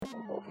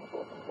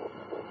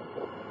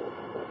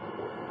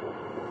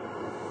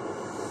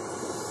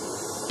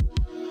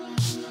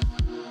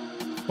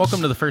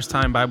Welcome to the First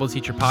Time Bible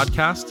Teacher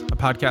Podcast, a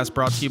podcast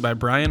brought to you by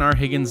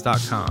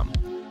BrianRHiggins.com.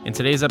 In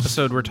today's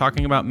episode, we're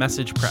talking about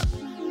message prep,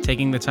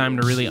 taking the time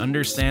to really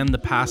understand the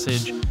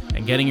passage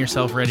and getting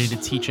yourself ready to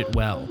teach it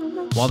well.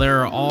 While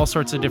there are all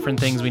sorts of different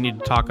things we need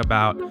to talk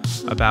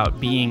about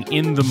being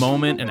in the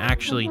moment and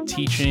actually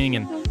teaching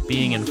and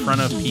being in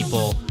front of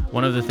people,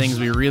 one of the things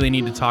we really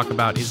need to talk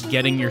about is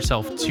getting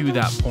yourself to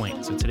that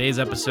point. So today's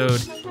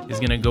episode is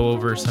going to go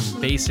over some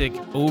basic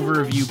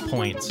overview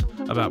points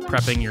about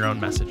prepping your own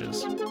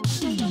messages.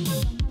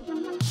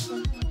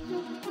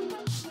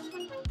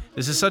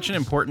 This is such an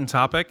important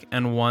topic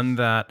and one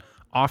that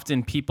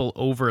often people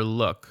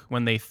overlook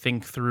when they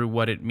think through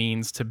what it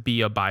means to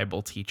be a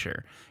Bible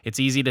teacher. It's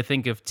easy to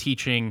think of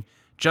teaching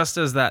just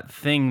as that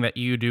thing that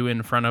you do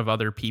in front of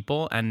other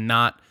people and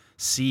not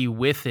see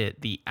with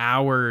it the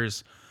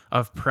hours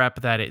of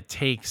prep that it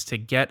takes to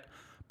get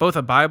both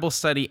a Bible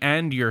study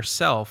and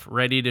yourself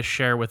ready to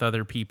share with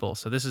other people.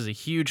 So this is a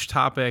huge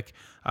topic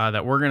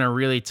that we're going to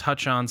really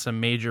touch on some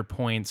major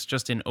points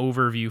just in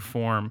overview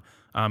form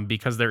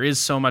because there is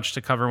so much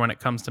to cover when it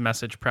comes to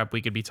message prep.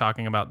 We could be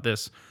talking about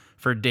this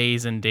for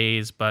days and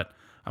days, but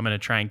I'm going to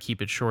try and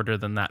keep it shorter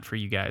than that for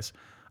you guys.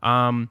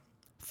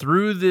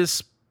 Through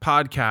this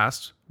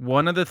podcast,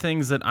 one of the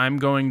things that I'm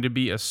going to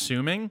be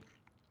assuming,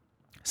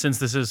 since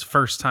this is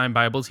First Time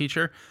Bible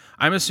Teacher,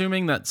 I'm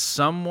assuming that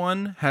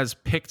someone has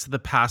picked the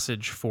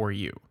passage for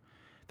you,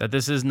 that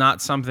this is not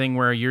something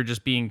where you're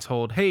just being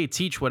told, hey,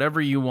 teach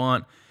whatever you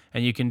want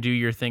and you can do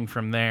your thing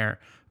from there.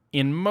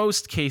 In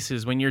most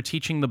cases, when you're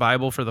teaching the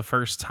Bible for the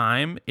first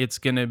time, it's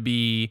going to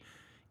be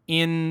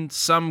in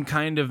some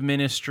kind of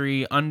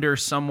ministry under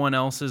someone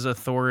else's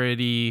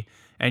authority,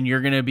 and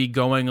you're going to be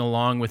going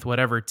along with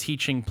whatever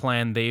teaching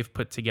plan they've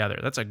put together.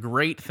 That's a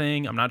great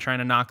thing. I'm not trying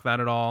to knock that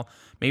at all.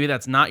 Maybe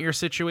that's not your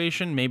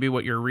situation. Maybe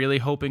what you're really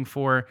hoping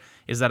for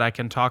is that I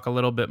can talk a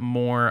little bit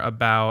more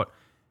about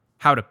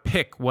how to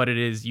pick what it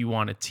is you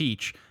want to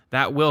teach.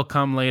 That will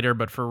come later,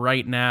 but for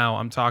right now,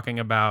 I'm talking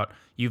about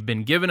you've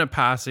been given a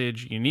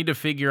passage, you need to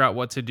figure out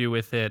what to do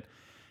with it,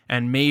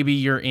 and maybe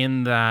you're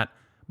in that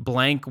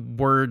blank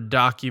Word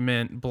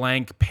document,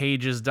 blank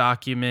pages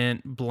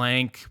document,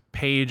 blank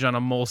page on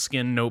a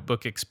Moleskine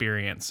notebook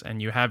experience.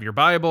 And you have your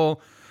Bible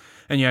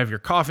and you have your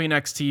coffee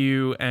next to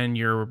you and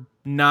you're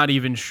not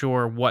even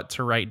sure what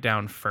to write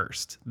down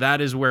first.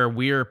 That is where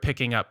we're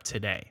picking up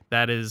today.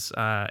 That is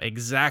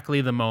exactly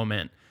the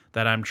moment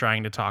that I'm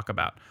trying to talk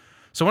about.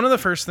 So one of the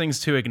first things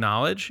to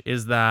acknowledge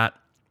is that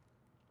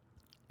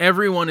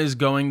everyone is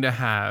going to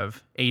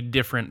have a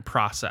different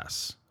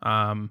process.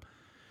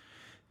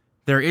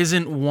 There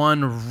isn't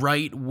one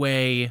right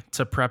way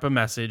to prep a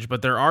message,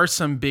 but there are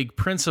some big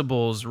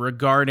principles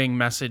regarding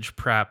message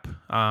prep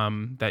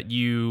that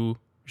you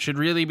should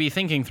really be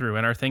thinking through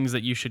and are things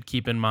that you should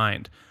keep in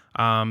mind.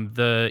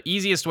 The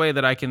easiest way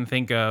that I can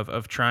think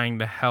of trying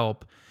to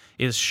help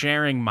is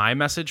sharing my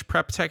message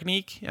prep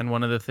technique. And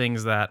one of the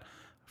things that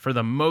for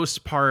the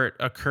most part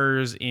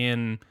occurs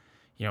in,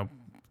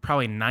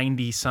 probably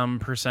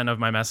 90% of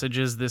my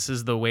messages, this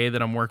is the way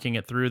that I'm working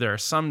it through. There are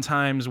some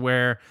times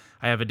where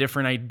I have a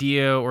different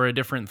idea or a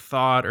different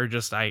thought, or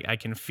just I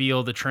can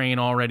feel the train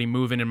already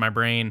moving in my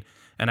brain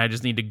and I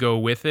just need to go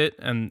with it.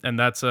 And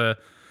that's a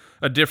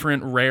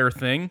different rare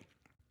thing.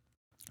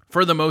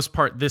 For the most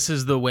part, this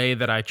is the way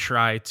that I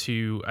try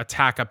to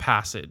attack a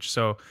passage.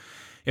 So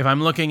if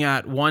I'm looking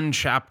at one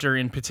chapter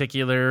in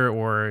particular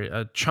or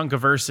a chunk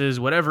of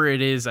verses, whatever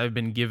it is I've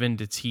been given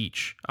to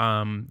teach,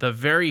 the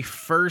very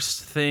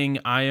first thing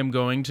I am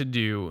going to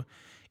do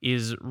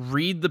is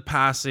read the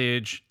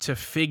passage to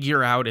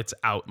figure out its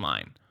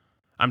outline.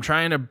 I'm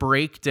trying to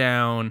break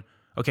down,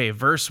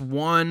 verse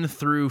 1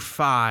 through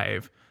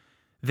 5,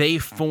 they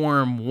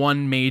form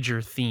one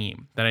major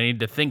theme that I need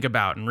to think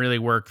about and really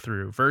work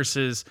through.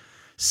 Verses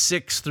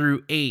 6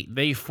 through 8,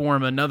 they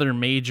form another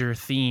major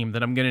theme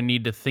that I'm going to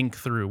need to think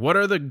through. What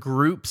are the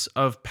groups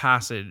of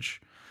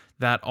passage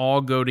that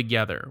all go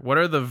together? What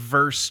are the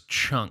verse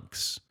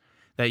chunks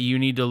that you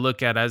need to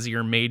look at as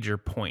your major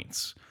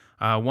points?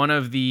 One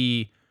of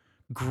the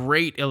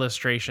great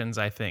illustrations,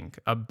 I think,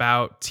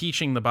 about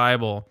teaching the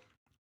Bible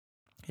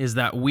is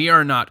that we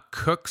are not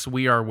cooks,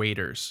 we are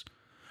waiters.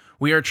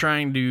 We are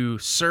trying to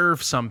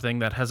serve something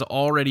that has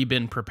already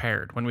been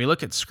prepared. When we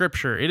look at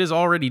Scripture, it is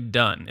already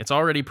done. It's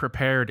already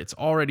prepared. It's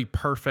already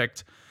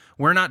perfect.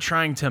 We're not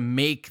trying to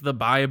make the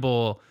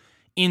Bible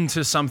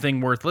into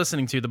something worth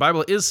listening to. The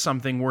Bible is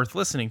something worth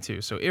listening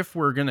to. So if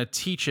we're going to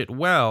teach it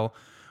well,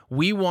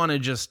 we want to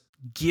just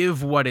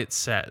give what it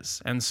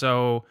says. And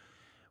so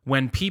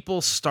when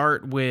people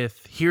start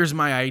with, here's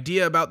my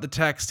idea about the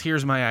text,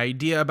 here's my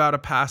idea about a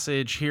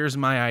passage, here's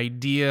my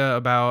idea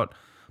about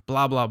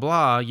blah, blah,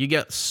 blah, you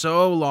get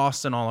so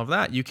lost in all of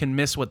that, you can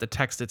miss what the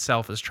text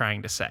itself is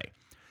trying to say.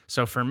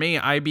 So for me,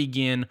 I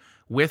begin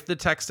with the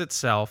text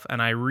itself,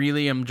 and I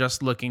really am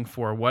just looking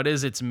for what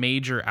is its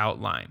major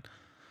outline.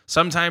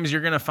 Sometimes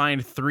you're going to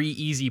find 3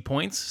 easy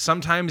points.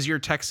 Sometimes your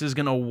text is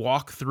going to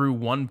walk through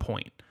 1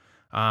 point.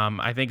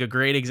 I think a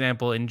great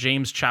example in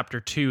James chapter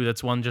 2,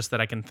 that's one just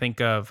that I can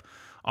think of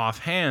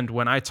offhand,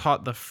 when I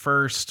taught the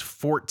first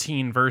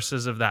 14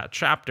 verses of that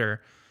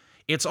chapter,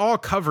 it's all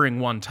covering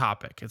one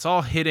topic. It's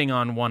all hitting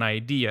on one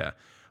idea.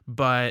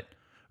 But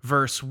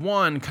verse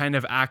 1 kind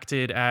of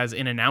acted as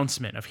an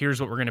announcement of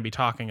here's what we're going to be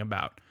talking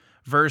about.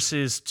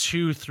 Verses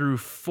 2 through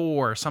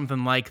 4,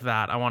 something like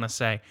that, I want to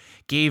say,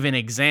 gave an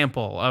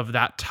example of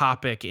that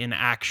topic in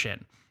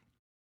action.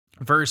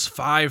 Verse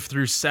 5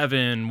 through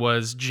 7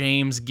 was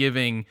James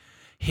giving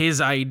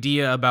his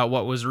idea about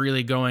what was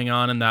really going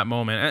on in that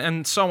moment,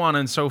 and so on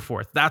and so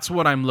forth. That's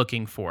what I'm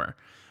looking for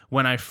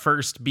when I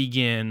first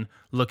begin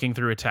looking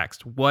through a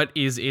text. What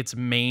is its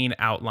main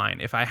outline?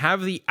 If I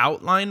have the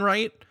outline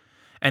right,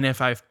 and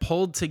if I've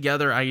pulled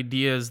together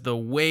ideas the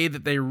way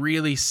that they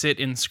really sit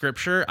in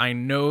Scripture, I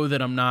know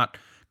that I'm not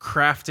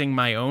crafting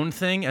my own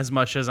thing as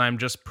much as I'm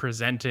just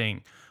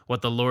presenting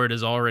what the Lord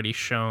has already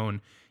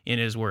shown in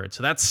His Word.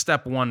 So that's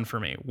step 1 for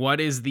me. What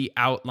is the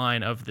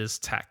outline of this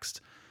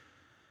text?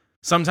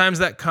 Sometimes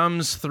that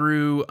comes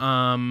through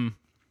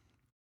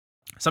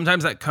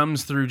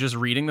just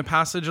reading the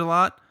passage a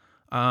lot.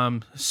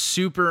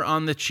 Super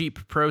on the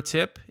cheap pro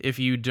tip, if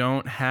you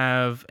don't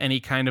have any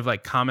kind of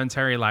like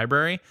commentary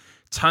library,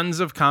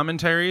 tons of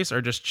commentaries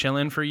are just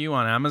chilling for you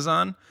on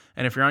Amazon.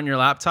 And if you're on your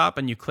laptop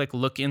and you click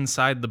look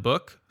inside the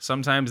book,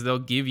 sometimes they'll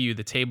give you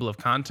the table of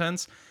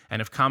contents.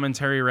 And if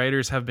commentary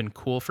writers have been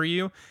cool for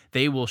you,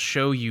 they will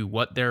show you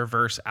what their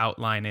verse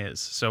outline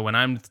is. So when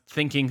I'm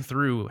thinking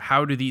through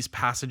how do these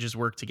passages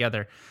work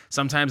together,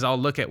 sometimes I'll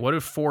look at what do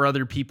 4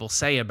 other people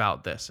say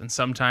about this. And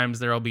sometimes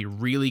there'll be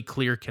really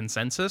clear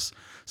consensus.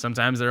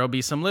 Sometimes there'll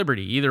be some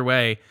liberty. Either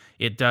way,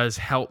 it does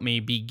help me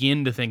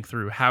begin to think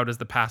through how does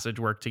the passage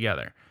work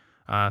together.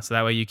 So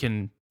that way you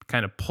can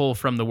kind of pull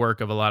from the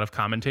work of a lot of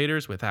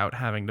commentators without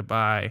having to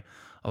buy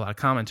a lot of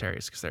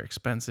commentaries because they're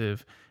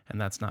expensive and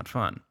that's not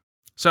fun.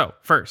 So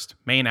first,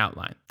 main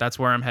outline. That's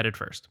where I'm headed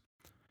first.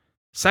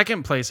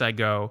 Second place I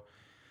go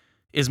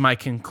is my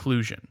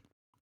conclusion.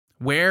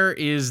 Where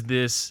is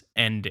this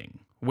ending?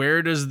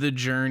 Where does the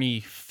journey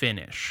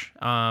finish?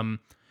 And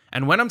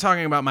when I'm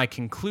talking about my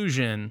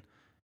conclusion,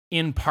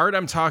 in part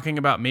I'm talking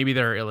about maybe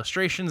there are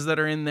illustrations that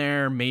are in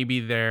there, maybe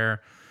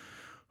there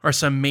are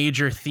some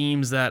major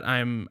themes that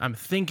I'm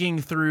thinking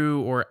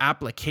through, or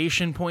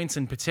application points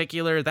in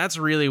particular. That's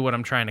really what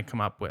I'm trying to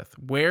come up with.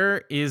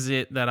 Where is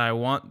it that I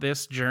want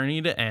this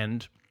journey to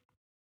end?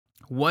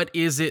 What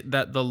is it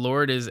that the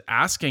Lord is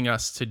asking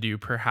us to do,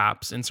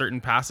 perhaps? In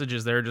certain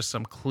passages, there are just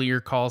some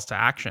clear calls to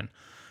action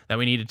that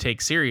we need to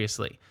take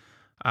seriously.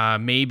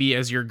 Maybe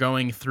as you're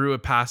going through a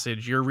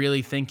passage, you're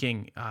really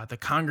thinking, the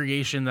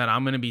congregation that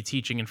I'm going to be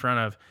teaching in front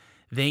of,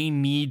 they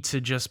need to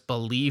just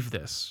believe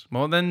this.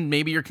 Well, then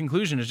maybe your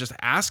conclusion is just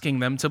asking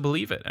them to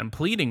believe it and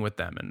pleading with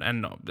them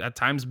and at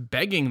times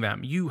begging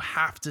them. You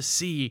have to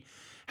see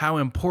how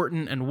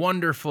important and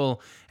wonderful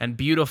and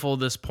beautiful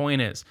this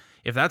point is.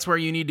 If that's where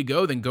you need to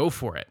go, then go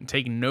for it. And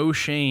take no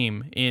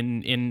shame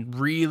in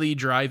really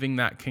driving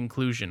that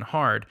conclusion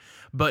hard,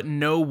 but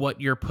know what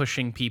you're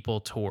pushing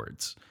people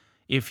towards.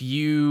 If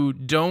you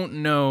don't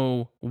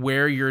know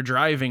where you're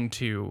driving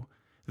to,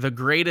 the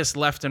greatest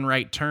left and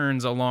right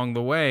turns along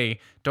the way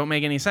don't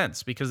make any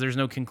sense because there's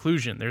no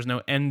conclusion. There's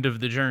no end of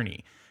the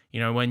journey.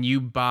 You know, when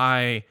you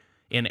buy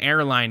an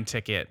airline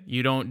ticket,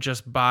 you don't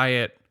just buy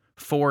it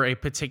for a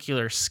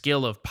particular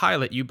skill of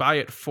pilot. You buy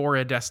it for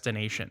a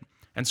destination.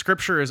 And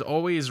Scripture is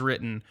always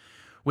written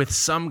with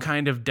some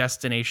kind of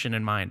destination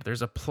in mind.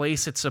 There's a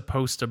place it's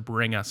supposed to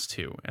bring us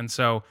to. And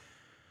so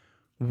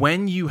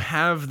when you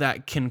have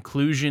that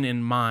conclusion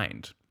in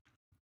mind,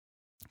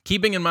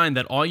 keeping in mind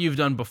that all you've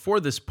done before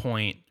this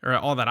point, or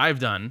all that I've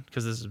done,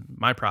 because this is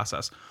my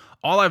process,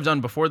 all I've done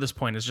before this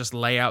point is just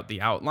lay out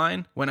the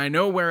outline. When I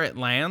know where it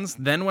lands,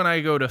 then when I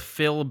go to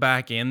fill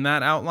back in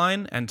that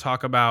outline and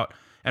talk about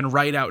and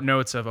write out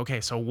notes of,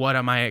 okay, so what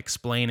am I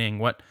explaining?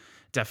 What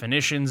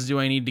definitions do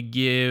I need to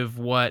give?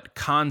 What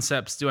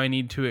concepts do I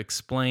need to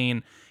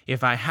explain?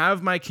 If I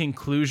have my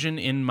conclusion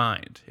in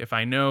mind, if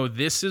I know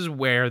this is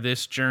where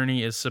this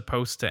journey is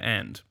supposed to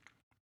end,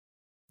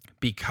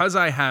 because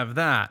I have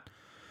that,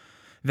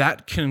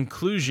 that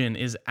conclusion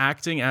is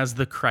acting as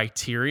the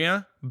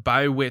criteria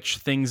by which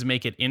things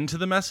make it into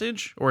the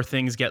message or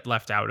things get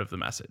left out of the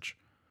message.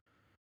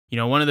 You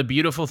know, one of the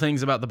beautiful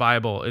things about the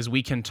Bible is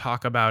we can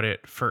talk about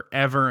it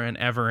forever and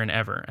ever and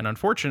ever. And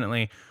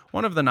unfortunately,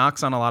 one of the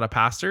knocks on a lot of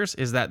pastors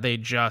is that they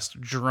just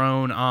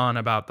drone on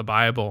about the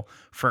Bible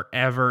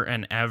forever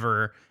and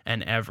ever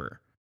and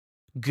ever.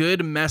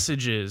 Good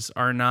messages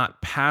are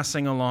not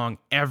passing along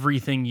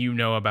everything you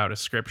know about a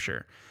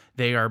scripture.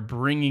 They are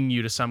bringing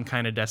you to some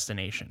kind of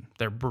destination.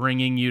 They're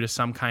bringing you to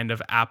some kind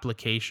of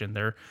application.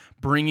 They're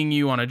bringing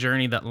you on a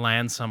journey that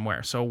lands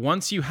somewhere. So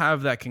once you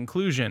have that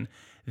conclusion,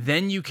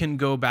 then you can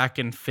go back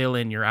and fill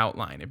in your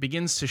outline. It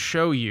begins to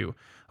show you,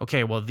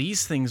 okay, well,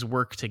 these things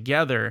work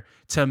together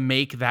to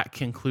make that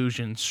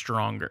conclusion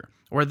stronger.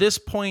 Or this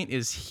point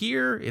is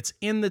here, it's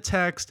in the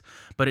text,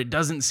 but it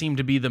doesn't seem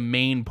to be the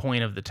main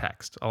point of the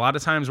text. A lot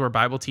of times where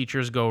Bible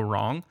teachers go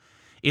wrong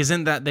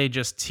isn't that they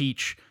just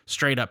teach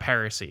straight up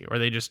heresy, or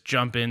they just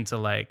jump into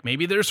like,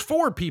 maybe there's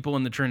 4 people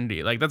in the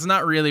Trinity. Like, that's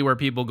not really where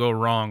people go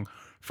wrong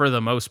for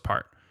the most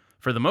part.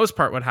 For the most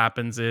part, what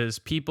happens is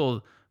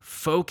people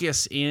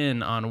focus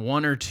in on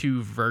 1 or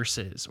 2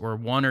 verses or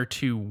 1 or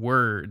 2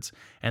 words,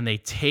 and they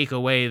take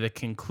away the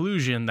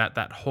conclusion that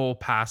that whole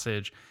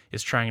passage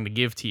is trying to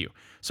give to you.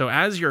 So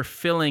as you're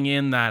filling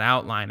in that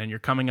outline and you're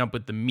coming up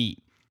with the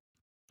meat,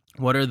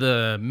 what are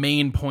the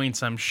main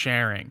points I'm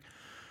sharing?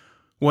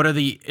 What are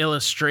the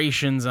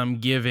illustrations I'm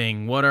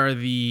giving? What are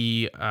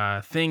the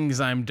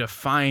things I'm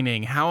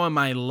defining? How am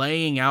I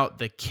laying out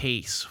the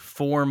case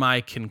for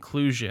my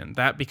conclusion?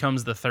 That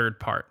becomes the third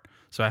part.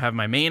 So I have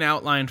my main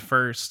outline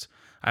first,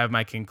 I have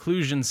my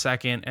conclusion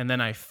second, and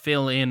then I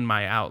fill in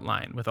my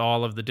outline with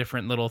all of the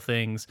different little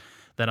things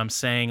that I'm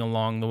saying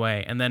along the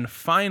way. And then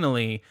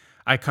finally,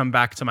 I come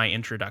back to my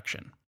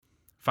introduction.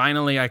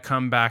 Finally, I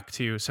come back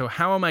to, so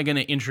how am I going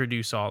to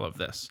introduce all of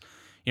this?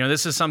 You know,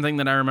 this is something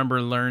that I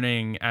remember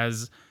learning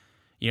as,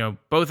 you know,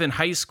 both in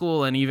high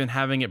school and even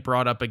having it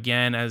brought up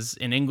again as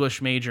an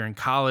English major in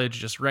college,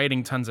 just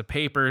writing tons of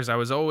papers. I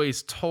was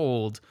always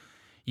told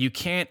you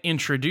can't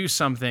introduce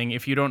something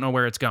if you don't know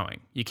where it's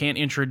going. You can't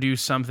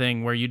introduce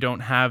something where you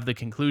don't have the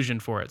conclusion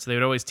for it. So they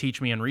would always teach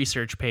me in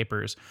research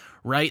papers,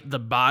 write the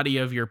body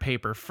of your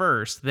paper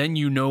first, then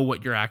you know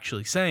what you're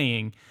actually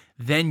saying,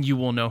 then you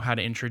will know how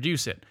to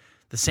introduce it.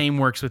 The same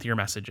works with your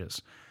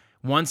messages.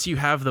 Once you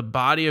have the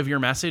body of your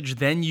message,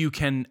 then you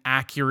can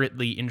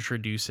accurately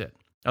introduce it.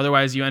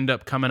 Otherwise, you end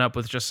up coming up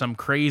with just some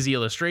crazy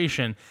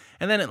illustration,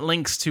 and then it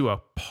links to a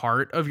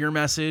part of your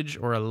message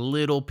or a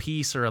little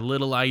piece or a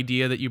little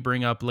idea that you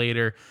bring up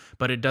later,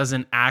 but it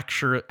doesn't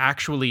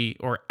actually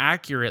or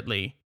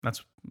accurately,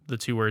 that's the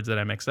 2 words that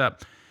I mixed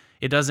up,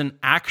 it doesn't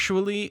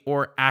actually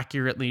or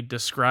accurately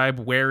describe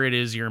where it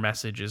is your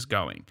message is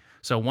going.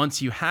 So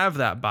once you have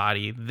that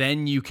body,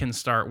 then you can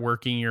start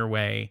working your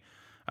way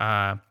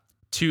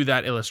to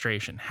that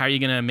illustration. How are you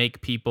going to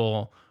make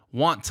people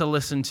want to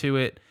listen to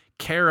it,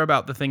 care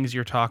about the things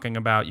you're talking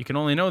about? You can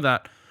only know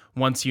that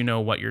once you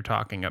know what you're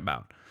talking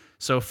about.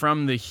 So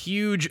from the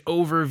huge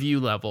overview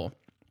level,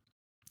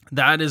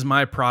 that is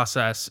my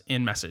process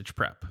in message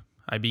prep.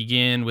 I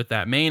begin with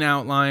that main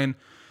outline.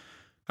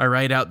 I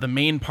write out the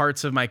main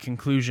parts of my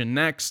conclusion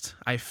next.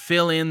 I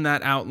fill in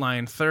that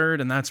outline third,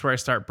 and that's where I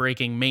start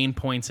breaking main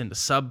points into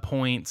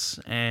subpoints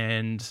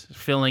and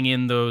filling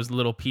in those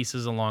little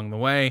pieces along the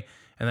way.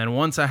 And then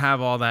once I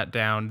have all that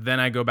down, then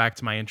I go back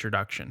to my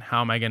introduction. How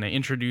am I going to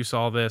introduce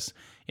all this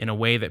in a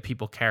way that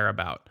people care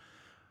about?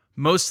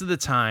 Most of the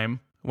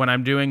time, when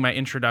I'm doing my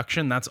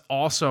introduction, that's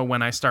also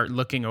when I start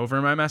looking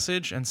over my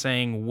message and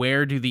saying,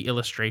 where do the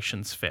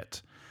illustrations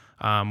fit?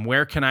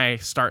 Where can I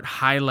start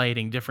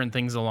highlighting different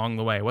things along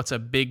the way? What's a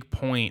big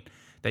point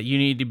that you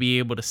need to be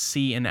able to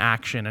see in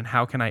action, and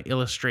how can I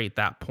illustrate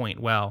that point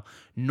well?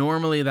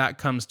 Normally that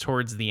comes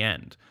towards the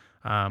end.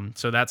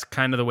 So that's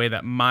kind of the way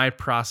that my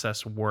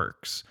process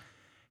works.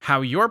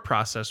 How your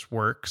process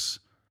works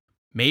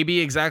may be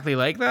exactly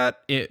like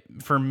that.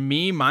 For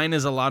me, mine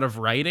is a lot of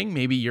writing.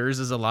 Maybe yours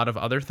is a lot of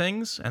other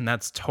things, and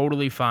that's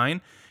totally fine.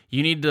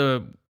 You need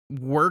to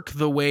work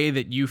the way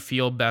that you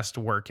feel best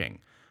working.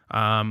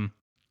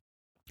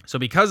 So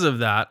because of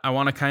that, I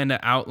want to kind of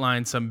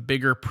outline some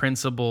bigger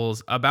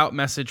principles about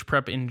message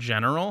prep in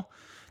general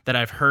that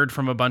I've heard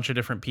from a bunch of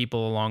different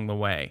people along the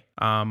way.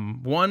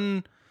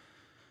 One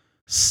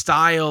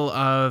style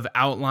of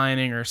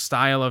outlining or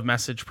style of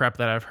message prep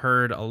that I've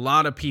heard a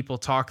lot of people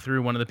talk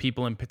through, one of the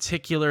people in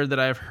particular that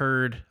I've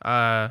heard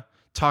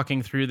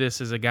talking through this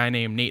is a guy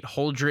named Nate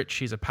Holdrich.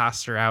 He's a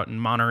pastor out in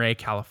Monterey,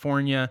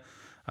 California.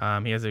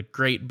 He has a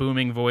great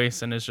booming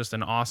voice and is just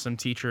an awesome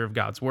teacher of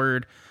God's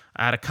word.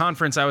 At a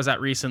conference I was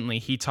at recently,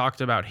 he talked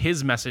about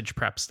his message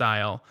prep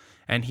style,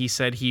 and he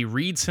said he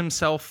reads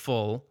himself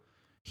full,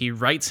 he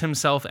writes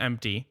himself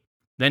empty,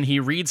 then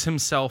he reads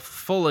himself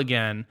full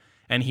again,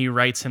 and he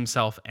writes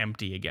himself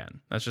empty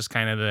again. That's just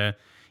kind of the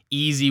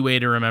easy way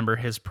to remember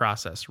his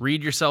process.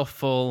 Read yourself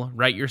full,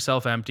 write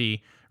yourself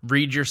empty,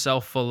 read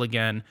yourself full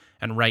again,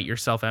 and write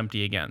yourself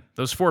empty again.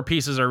 Those 4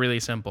 pieces are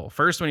really simple.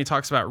 First, when he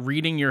talks about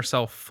reading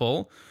yourself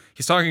full,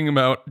 he's talking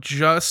about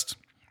just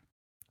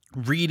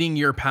reading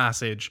your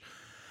passage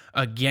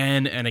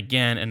again and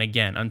again and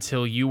again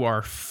until you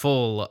are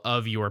full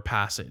of your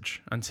passage,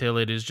 until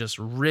it is just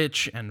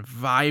rich and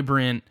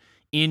vibrant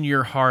in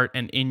your heart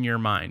and in your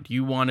mind.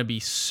 You want to be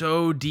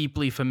so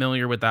deeply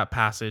familiar with that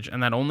passage,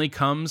 and that only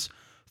comes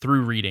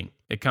through reading.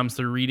 It comes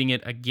through reading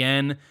it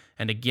again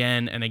and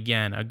again and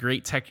again. A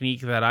great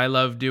technique that I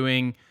love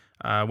doing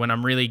when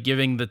I'm really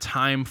giving the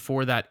time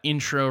for that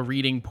intro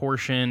reading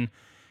portion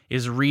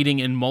is reading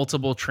in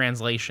multiple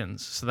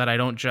translations, so that I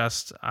don't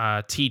just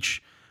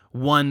teach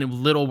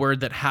one little word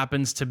that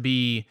happens to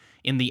be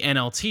in the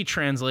NLT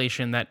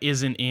translation that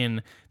isn't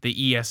in the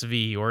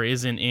ESV or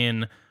isn't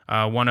in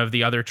one of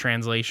the other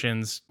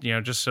translations,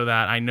 just so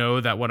that I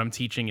know that what I'm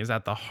teaching is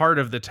at the heart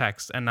of the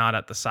text and not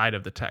at the side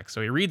of the text.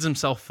 So he reads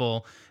himself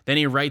full, then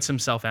he writes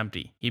himself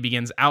empty. He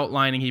begins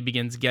outlining, he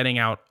begins getting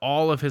out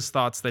all of his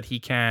thoughts that he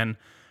can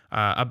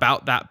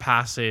about that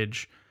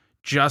passage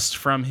just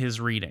from his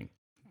reading.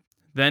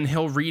 Then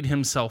he'll read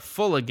himself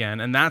full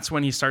again, and that's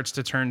when he starts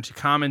to turn to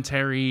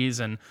commentaries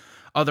and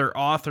other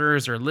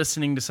authors or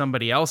listening to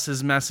somebody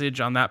else's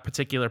message on that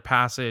particular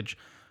passage.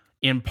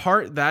 In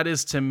part, that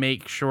is to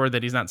make sure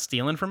that he's not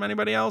stealing from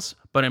anybody else,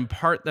 but in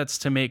part, that's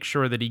to make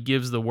sure that he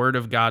gives the Word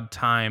of God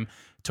time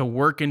to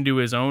work into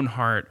his own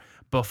heart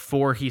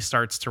before he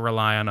starts to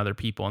rely on other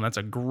people. And that's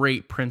a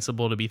great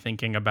principle to be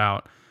thinking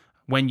about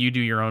when you do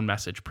your own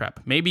message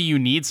prep. Maybe you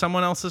need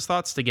someone else's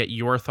thoughts to get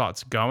your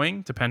thoughts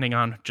going, depending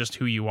on just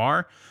who you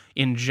are.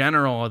 In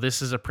general,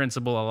 this is a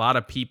principle a lot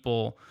of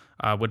people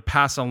would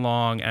pass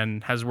along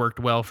and has worked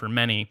well for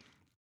many.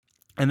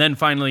 And then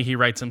finally, he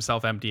writes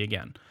himself empty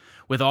again.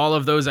 With all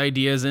of those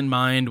ideas in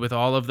mind, with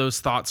all of those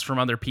thoughts from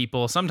other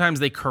people, sometimes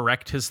they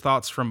correct his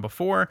thoughts from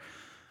before.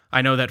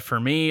 I know that for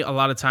me, a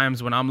lot of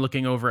times when I'm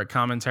looking over at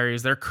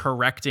commentaries, they're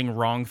correcting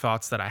wrong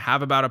thoughts that I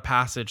have about a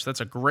passage.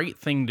 That's a great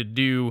thing to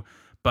do,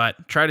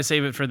 but try to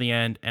save it for the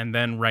end and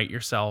then write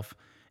yourself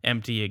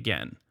empty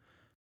again.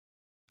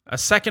 A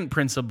second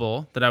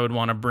principle that I would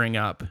want to bring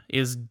up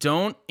is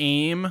don't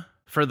aim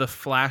for the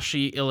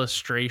flashy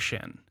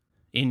illustration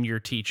in your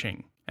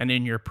teaching and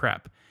in your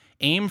prep.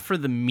 Aim for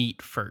the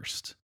meat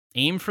first.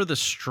 Aim for the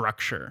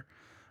structure.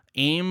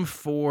 Aim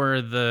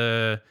for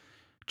the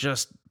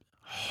just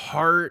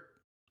heart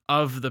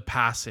of the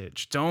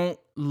passage. Don't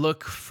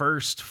look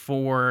first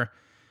for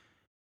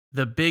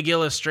the big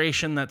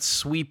illustration that's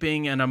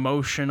sweeping and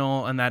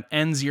emotional and that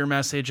ends your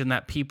message and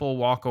that people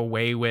walk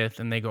away with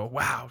and they go,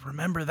 wow,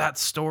 remember that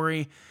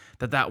story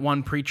that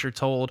one preacher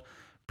told?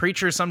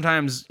 Preachers,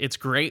 sometimes it's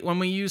great when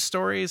we use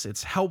stories.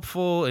 It's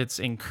helpful. It's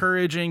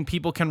encouraging.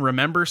 People can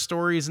remember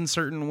stories in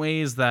certain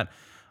ways that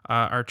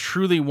are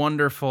truly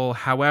wonderful.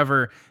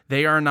 However,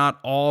 they are not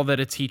all that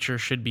a teacher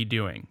should be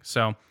doing.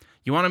 So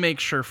you want to make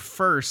sure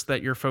first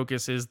that your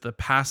focus is the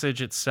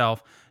passage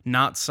itself,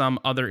 not some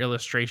other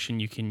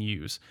illustration you can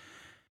use.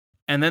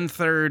 And then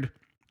third,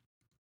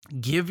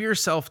 give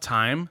yourself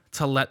time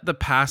to let the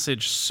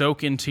passage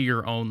soak into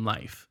your own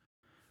life.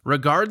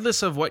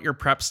 Regardless of what your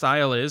prep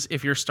style is,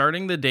 if you're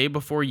starting the day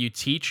before you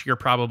teach, you're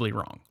probably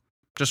wrong.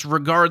 Just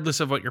regardless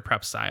of what your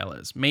prep style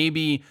is.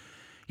 Maybe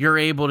you're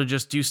able to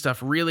just do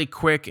stuff really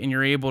quick and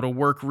you're able to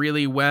work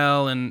really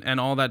well and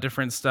all that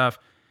different stuff.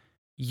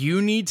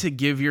 You need to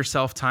give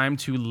yourself time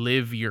to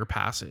live your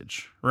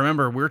passage.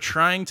 Remember, we're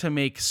trying to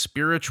make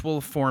spiritual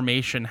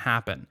formation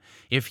happen.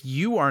 If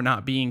you are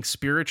not being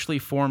spiritually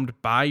formed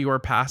by your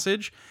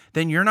passage,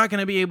 then you're not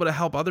going to be able to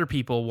help other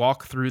people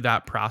walk through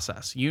that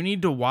process. You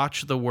need to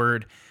watch the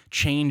word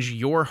change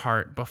your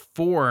heart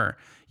before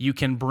you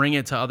can bring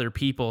it to other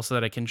people so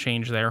that it can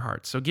change their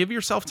hearts. So give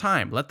yourself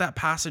time. Let that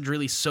passage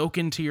really soak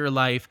into your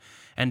life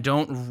and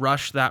don't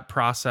rush that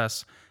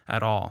process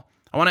at all.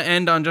 I want to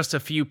end on just a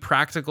few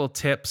practical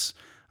tips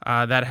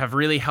that have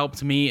really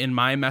helped me in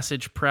my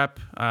message prep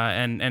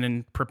and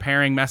in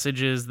preparing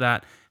messages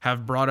that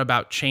have brought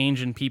about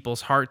change in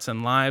people's hearts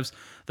and lives.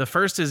 The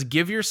first is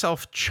give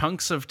yourself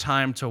chunks of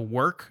time to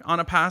work on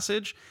a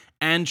passage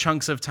and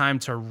chunks of time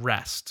to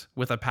rest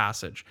with a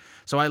passage.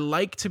 So I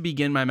like to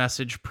begin my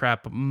message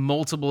prep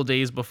multiple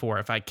days before.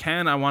 If I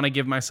can, I want to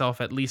give myself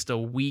at least a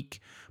week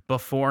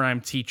before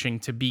I'm teaching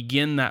to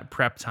begin that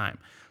prep time,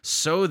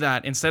 so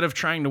that instead of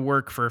trying to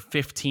work for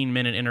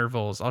 15-minute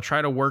intervals, I'll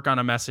try to work on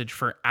a message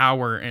for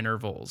hour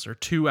intervals or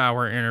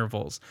 2-hour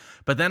intervals.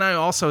 But then I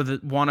also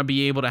want to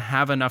be able to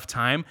have enough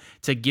time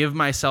to give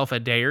myself a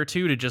day or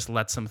two to just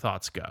let some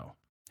thoughts go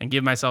and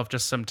give myself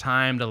just some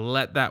time to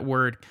let that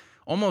word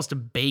almost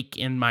bake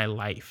in my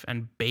life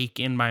and bake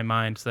in my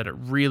mind so that it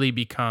really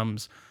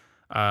becomes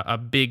a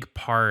big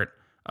part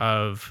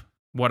of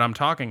what I'm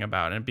talking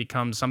about. And it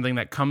becomes something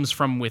that comes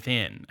from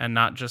within and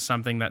not just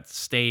something that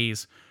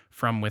stays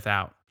from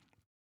without.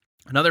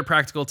 Another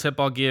practical tip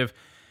I'll give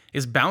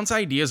is bounce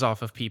ideas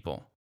off of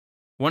people.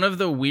 One of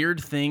the weird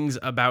things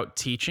about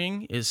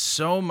teaching is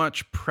so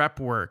much prep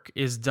work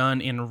is done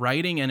in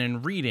writing and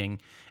in reading,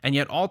 and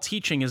yet all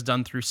teaching is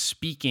done through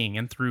speaking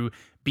and through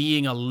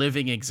being a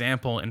living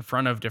example in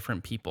front of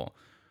different people.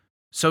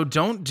 So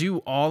don't do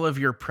all of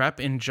your prep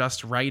in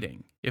just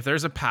writing. If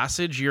there's a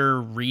passage you're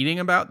reading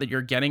about that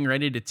you're getting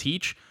ready to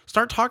teach,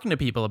 start talking to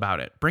people about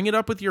it. Bring it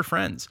up with your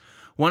friends.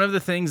 One of the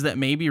things that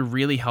may be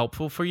really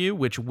helpful for you,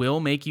 which will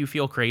make you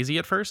feel crazy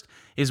at first,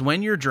 is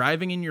when you're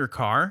driving in your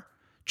car,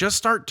 just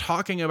start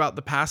talking about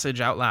the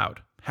passage out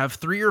loud. Have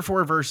 3 or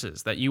 4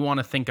 verses that you want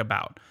to think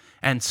about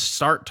and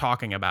start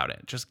talking about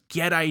it. Just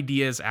get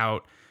ideas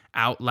out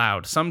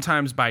loud.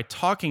 Sometimes by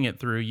talking it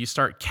through, you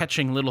start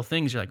catching little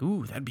things. You're like,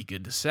 ooh, that'd be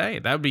good to say.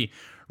 That would be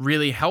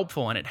really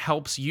helpful. And it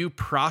helps you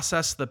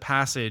process the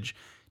passage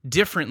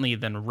differently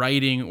than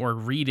writing or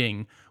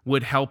reading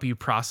would help you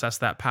process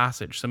that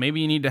passage. So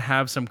maybe you need to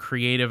have some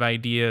creative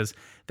ideas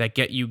that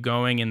get you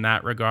going in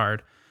that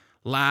regard.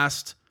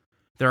 Last,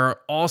 there are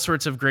all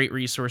sorts of great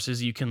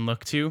resources you can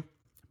look to,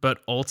 but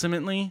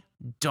ultimately,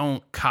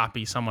 don't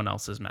copy someone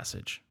else's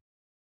message.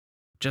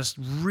 Just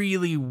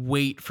really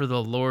wait for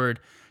the Lord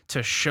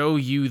to show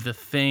you the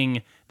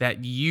thing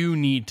that you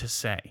need to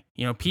say.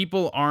 You know,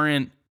 people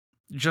aren't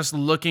just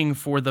looking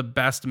for the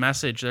best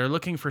message. They're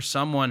looking for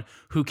someone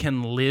who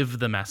can live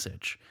the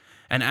message.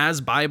 And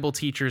as Bible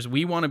teachers,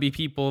 we want to be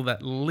people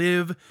that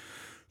live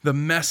the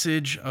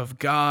message of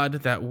God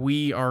that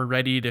we are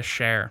ready to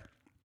share.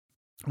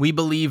 We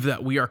believe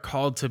that we are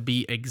called to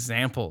be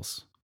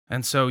examples.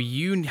 And so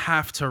you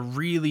have to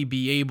really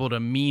be able to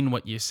mean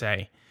what you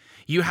say.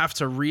 You have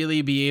to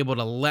really be able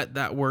to let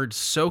that word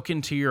soak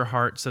into your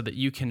heart so that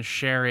you can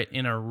share it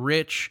in a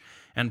rich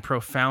and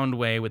profound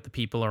way with the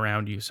people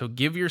around you. So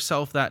give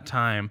yourself that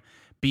time.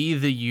 Be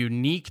the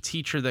unique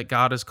teacher that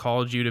God has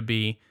called you to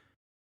be.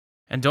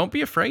 And don't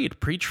be afraid.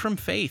 Preach from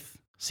faith.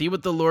 See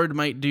what the Lord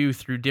might do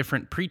through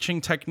different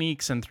preaching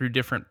techniques and through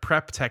different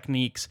prep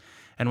techniques.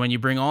 And when you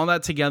bring all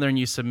that together and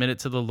you submit it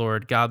to the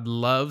Lord, God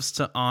loves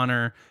to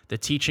honor the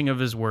teaching of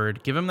his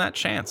word. Give him that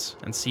chance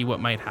and see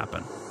what might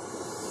happen.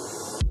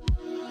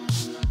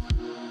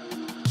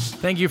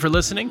 Thank you for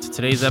listening to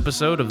today's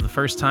episode of the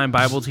First Time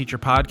Bible Teacher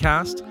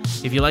Podcast.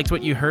 If you liked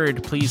what you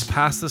heard, please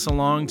pass this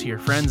along to your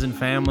friends and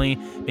family,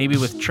 maybe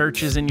with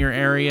churches in your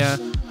area.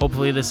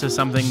 Hopefully this is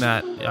something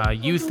that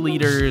youth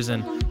leaders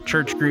and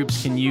church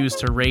groups can use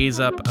to raise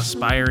up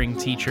aspiring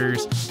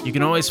teachers. You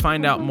can always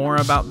find out more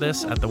about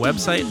this at the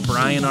website,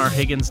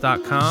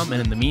 brianrhiggins.com.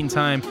 And in the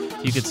meantime,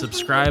 you could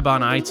subscribe on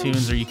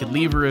iTunes or you could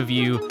leave a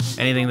review,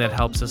 anything that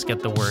helps us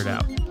get the word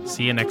out.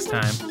 See you next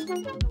time.